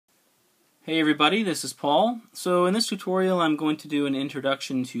Hey everybody, this is Paul. So in this tutorial I'm going to do an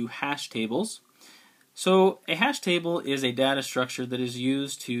introduction to hash tables. So a hash table is a data structure that is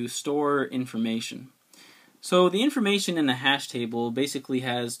used to store information. So the information in a hash table basically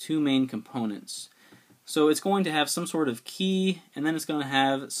has two main components. So it's going to have some sort of key, and then it's going to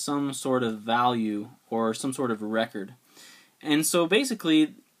have some sort of value or some sort of record. And so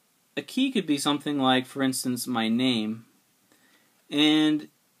basically a key could be something like, for instance, my name, and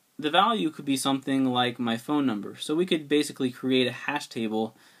the value could be something like my phone number. So we could basically create a hash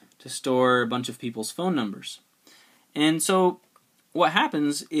table to store a bunch of people's phone numbers. And so what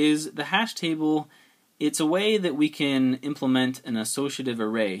happens is the hash table, it's a way that we can implement an associative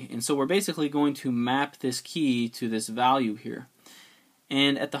array. And so we're basically going to map this key to this value here.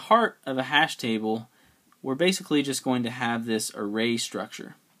 And at the heart of a hash table, we're basically just going to have this array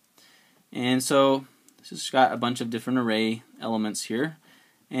structure. And so this has got a bunch of different array elements here.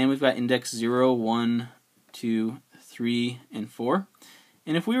 And we've got index 0, 1, 2, 3, and 4.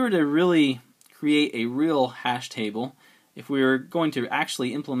 And if we were to really create a real hash table, if we were going to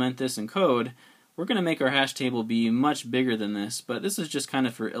actually implement this in code, we're going to make our hash table be much bigger than this, but this is just kind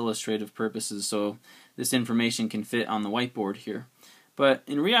of for illustrative purposes, so this information can fit on the whiteboard here. But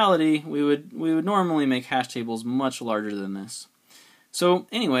in reality, we would normally make hash tables much larger than this. So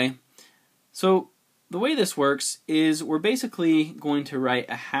anyway, the way this works is we're basically going to write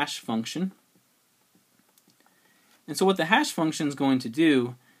a hash function. And so what the hash function is going to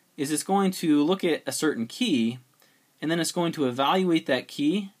do is it's going to look at a certain key, and then it's going to evaluate that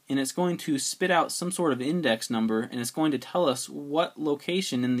key, and it's going to spit out some sort of index number, and it's going to tell us what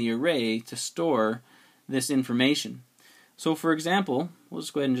location in the array to store this information. So for example, we'll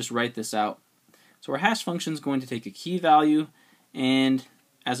just go ahead and just write this out. So our hash function is going to take a key value, and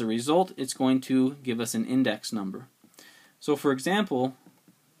as a result, it's going to give us an index number. So for example,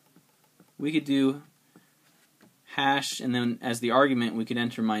 we could do hash, and then as the argument we could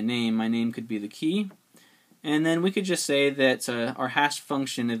enter my name. My name could be the key. And then we could just say that our hash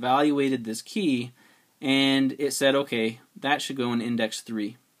function evaluated this key, and it said, okay, that should go in index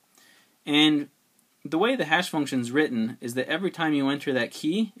 3. And the way the hash function is written is that every time you enter that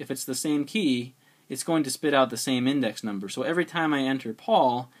key, if it's the same key, it's going to spit out the same index number. So every time I enter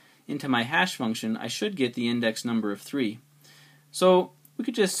Paul into my hash function, I should get the index number of 3. So we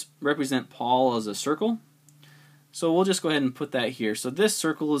could just represent Paul as a circle. So we'll just go ahead and put that here. So this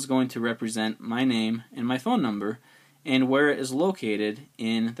circle is going to represent my name and my phone number and where it is located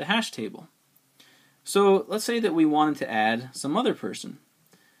in the hash table. So let's say that we wanted to add some other person.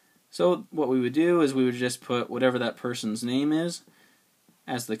 So what we would do is we would just put whatever that person's name is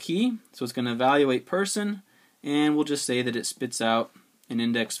as the key. So it's going to evaluate person, and we'll just say that it spits out an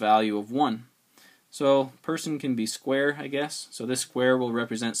index value of 1. So person can be square, I guess. So this square will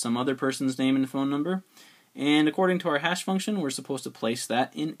represent some other person's name and phone number. And according to our hash function, we're supposed to place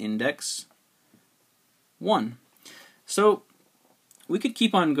that in index 1. So we could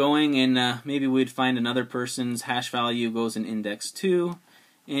keep on going, and maybe we'd find another person's hash value goes in index 2,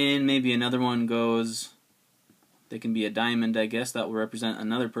 and maybe another one goes, they can be a diamond, I guess, that will represent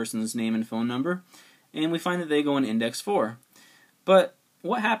another person's name and phone number, and we find that they go in index 4. But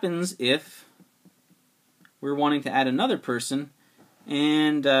what happens if we're wanting to add another person,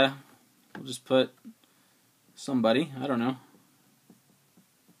 and we'll just put somebody, I don't know.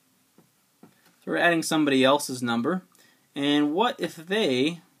 So we're adding somebody else's number, and what if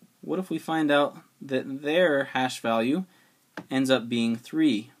we find out that their hash value ends up being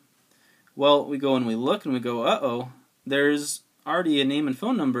 3? Well, we go and we look and we go, uh-oh, there's already a name and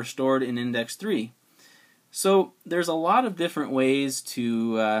phone number stored in index 3. So there's a lot of different ways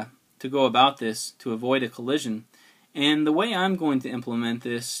to go about this to avoid a collision. And the way I'm going to implement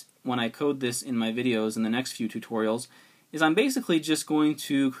this when I code this in my videos in the next few tutorials is I'm basically just going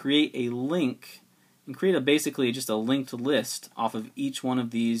to create a link and create basically just a linked list off of each one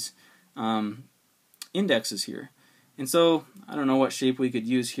of these indexes here. And so, I don't know what shape we could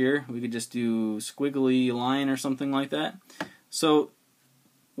use here. We could just do squiggly line or something like that. So,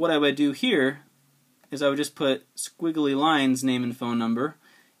 what I would do here is I would just put squiggly lines name and phone number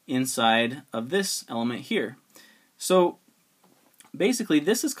inside of this element here. So, basically,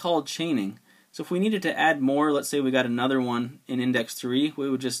 this is called chaining. So if we needed to add more, let's say we got another one in index 3, we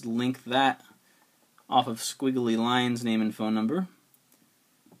would just link that off of squiggly lines name and phone number.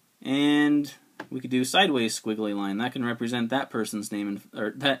 And we could do sideways squiggly line. That can represent that person's name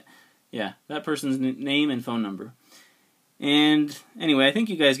that person's name and phone number. And anyway, I think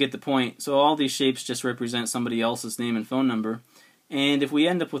you guys get the point. So all these shapes just represent somebody else's name and phone number. And if we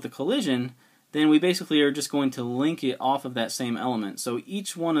end up with a collision, then we basically are just going to link it off of that same element. So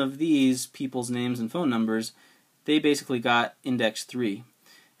each one of these people's names and phone numbers, they basically got index 3.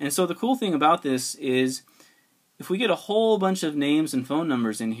 And so the cool thing about this is if we get a whole bunch of names and phone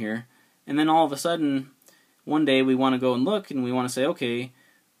numbers in here, and then all of a sudden one day we want to go and look and we want to say, okay,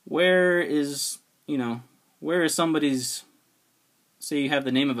 where is somebody's, say you have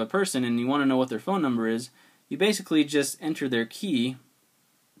the name of a person and you want to know what their phone number is, you basically just enter their key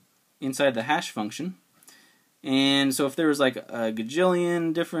inside the hash function. And so if there was like a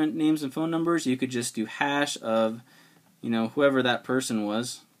gajillion different names and phone numbers, you could just do hash of, whoever that person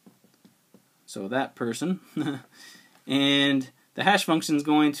was. So that person. And the hash function is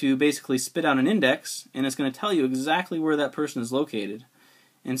going to basically spit out an index, and it's going to tell you exactly where that person is located.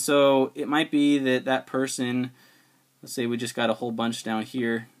 And so it might be that that person, let's say we just got a whole bunch down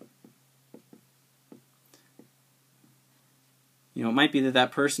here. It might be that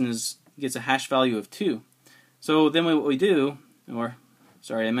that person gets a hash value of 2. So then what we do, or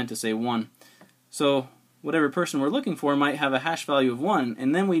sorry, I meant to say 1. So whatever person we're looking for might have a hash value of 1,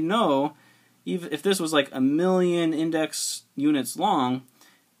 and then we know, even if this was like 1,000,000 index units long,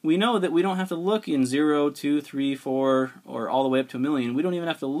 we know that we don't have to look in 0, 2, 3, 4, or all the way up to 1,000,000. We don't even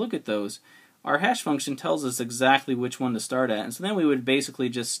have to look at those. Our hash function tells us exactly which one to start at, and so then we would basically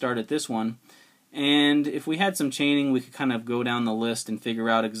just start at this one. And if we had some chaining, we could kind of go down the list and figure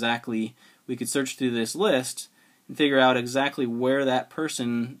out exactly, we could search through this list and figure out exactly where that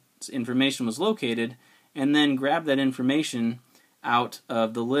person's information was located, and then grab that information out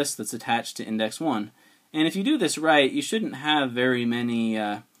of the list that's attached to index 1. And if you do this right, you shouldn't have very many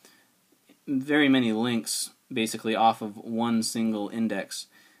links basically off of one single index.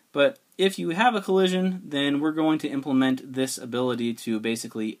 But if you have a collision, then we're going to implement this ability to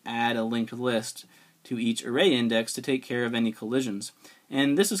basically add a linked list to each array index to take care of any collisions.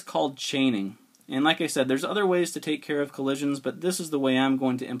 And this is called chaining. And like I said, there's other ways to take care of collisions, but this is the way I'm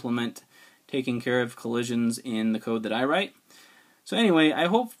going to implement taking care of collisions in the code that I write. So anyway, I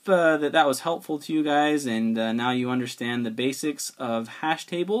hope that was helpful to you guys, and now you understand the basics of hash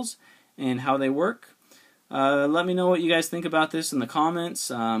tables and how they work. Let me know what you guys think about this in the comments.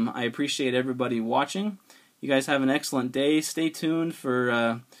 I appreciate everybody watching. You guys have an excellent day. Stay tuned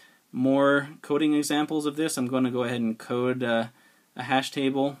for more coding examples of this. I'm going to go ahead and code a hash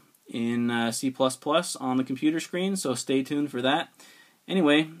table in C++ on the computer screen, so stay tuned for that.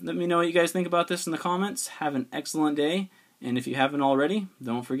 Anyway, let me know what you guys think about this in the comments. Have an excellent day, and if you haven't already,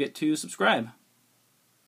 don't forget to subscribe.